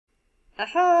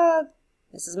Aha!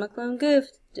 Mrs. McClone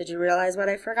goofed. Did you realize what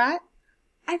I forgot?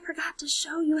 I forgot to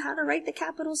show you how to write the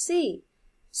capital C.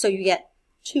 So you get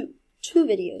two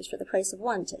videos for the price of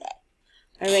one today.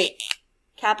 All right,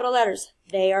 capital letters.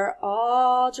 They are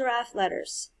all giraffe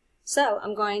letters. So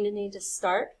I'm going to need to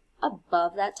start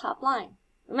above that top line.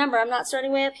 Remember, I'm not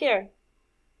starting way up here,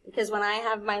 because when I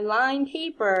have my line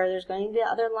paper, there's going to be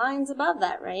other lines above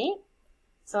that, right?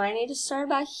 So I need to start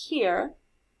about here.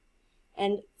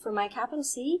 And for my capital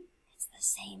C, it's the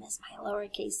same as my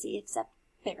lowercase c, except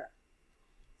bigger.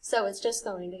 So it's just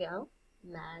going to go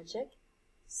magic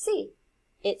C.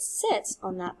 It sits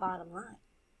on that bottom line.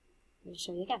 Let me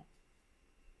show you again.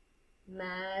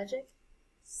 Magic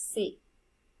C.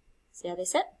 See how they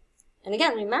sit? And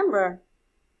again, remember,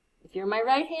 if you're my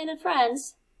right-handed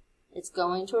friends, it's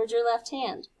going towards your left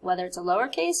hand, whether it's a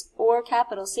lowercase or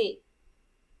capital C.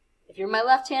 If you're my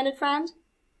left-handed friend,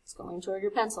 it's going toward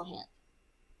your pencil hand.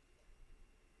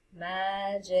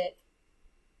 Magic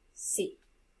C.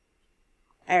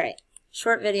 All right,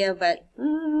 short video, but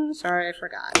sorry I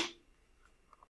forgot.